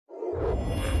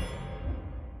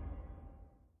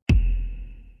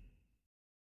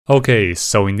Okay,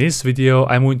 so in this video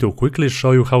I'm going to quickly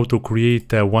show you how to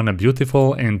create one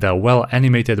beautiful and well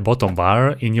animated bottom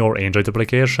bar in your Android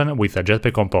application with a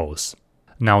Jetpack Compose.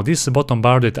 Now this bottom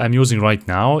bar that I'm using right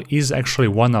now is actually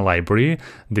one library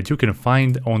that you can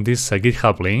find on this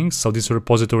GitHub link. So this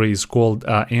repository is called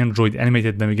Android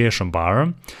Animated Navigation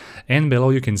Bar, and below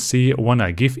you can see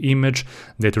one GIF image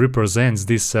that represents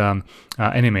this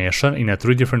animation in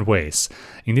three different ways.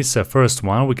 In this first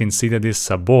one we can see that this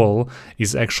ball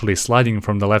is actually sliding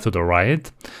from the left to the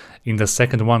right. In the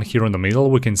second one here in the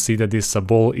middle we can see that this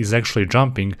ball is actually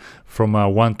jumping from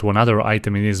one to another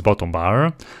item in this bottom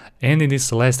bar. And in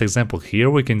this last example here,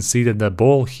 we can see that the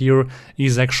ball here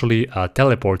is actually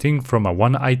teleporting from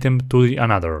one item to the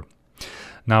another.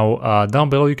 Now, down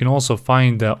below you can also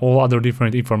find all other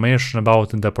different information about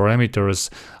the parameters,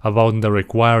 about the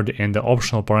required and the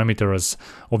optional parameters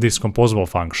of this composable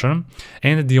function.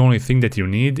 And the only thing that you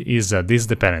need is this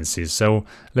dependency. So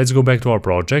let's go back to our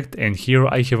project, and here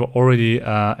I have already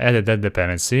added that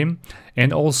dependency.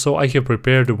 And also I have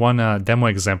prepared one demo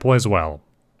example as well.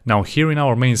 Now here in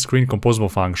our main screen composable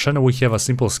function we have a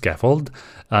simple scaffold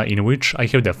in which I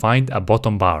have defined a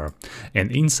bottom bar,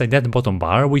 and inside that bottom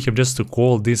bar we have just to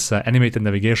call this animated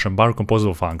navigation bar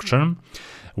composable function,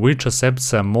 which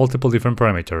accepts multiple different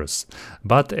parameters.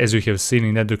 But as you have seen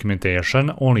in that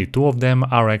documentation, only two of them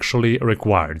are actually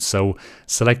required, so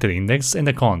selected index and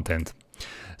the content.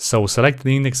 So selected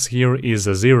index here is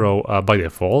 0 by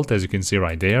default, as you can see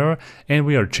right there, and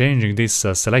we are changing this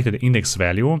selected index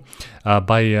value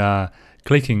by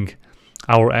clicking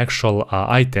our actual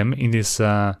item in this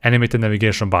animated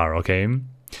navigation bar, okay?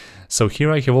 So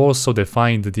here I have also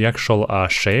defined the actual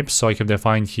shape, so I have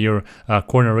defined here a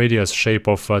corner radius shape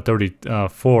of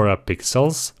 34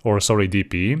 pixels, or sorry,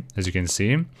 dp, as you can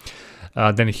see.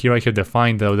 Then here I have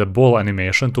defined the ball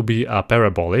animation to be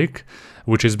parabolic,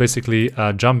 which is basically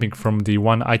jumping from the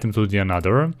one item to the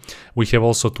another. We have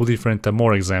also two different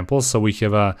more examples, so we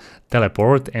have a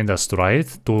teleport and a stride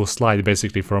to slide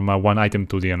basically from one item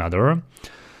to the another.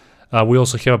 We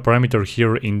also have a parameter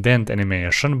here, indent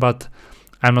animation, but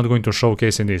I'm not going to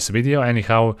showcase in this video.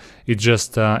 Anyhow, it's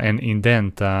just an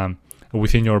indent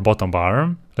within your bottom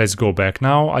bar. Let's go back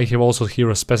now. I have also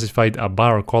here specified a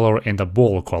bar color and a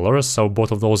ball color, so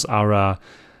both of those are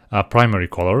primary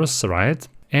colors, right?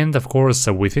 And of course,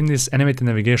 within this animated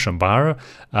navigation bar,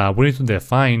 we need to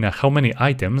define how many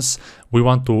items we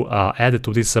want to add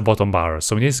to this bottom bar.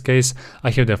 So in this case,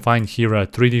 I have defined here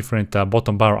three different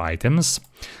bottom bar items,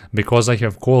 because I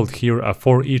have called here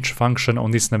for each function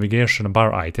on this navigation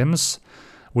bar items,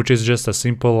 which is just a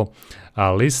simple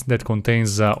list that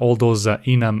contains all those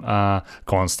enum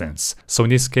constants. So in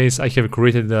this case, I have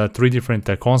created three different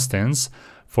constants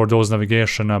for those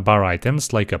navigation bar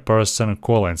items, like a person,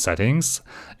 call, and settings,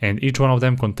 and each one of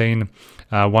them contain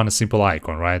one simple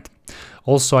icon, right?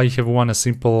 Also, I have one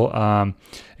simple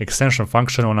extension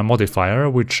function on a modifier,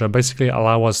 which basically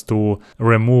allow us to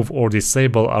remove or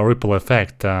disable a ripple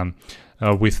effect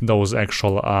with those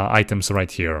actual items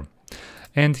right here.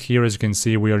 And here, as you can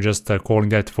see, we are just calling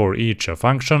that for each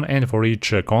function, and for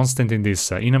each constant in this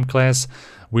enum class,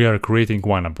 we are creating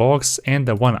one box and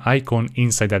one icon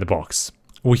inside that box.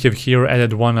 We have here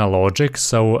added one logic,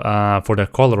 so for the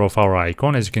color of our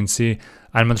icon, as you can see,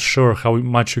 I'm not sure how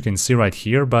much you can see right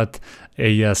here, but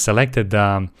a selected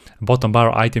bottom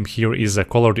bar item here is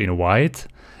colored in white,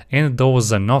 and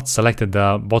those not selected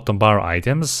bottom bar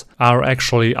items are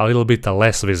actually a little bit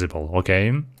less visible,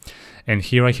 okay? And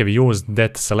here I have used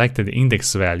that selected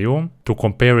index value to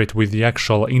compare it with the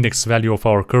actual index value of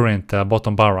our current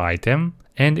bottom bar item.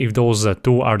 And if those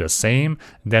two are the same,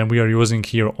 then we are using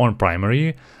here on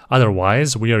primary,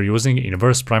 otherwise we are using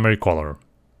inverse primary color.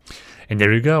 And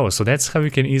there you go, so that's how you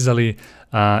can easily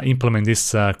implement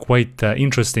this quite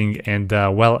interesting and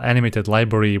well animated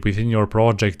library within your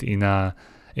project in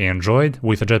Android,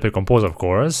 with a Jetpack Compose of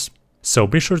course. So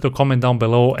be sure to comment down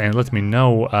below and let me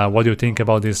know what you think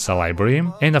about this library.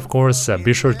 And of course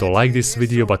be sure to like this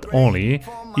video, but only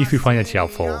if you find it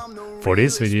helpful. For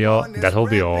this video, that will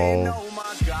be all.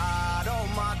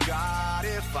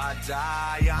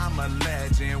 I'm a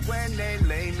legend when they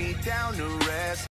lay me down to rest.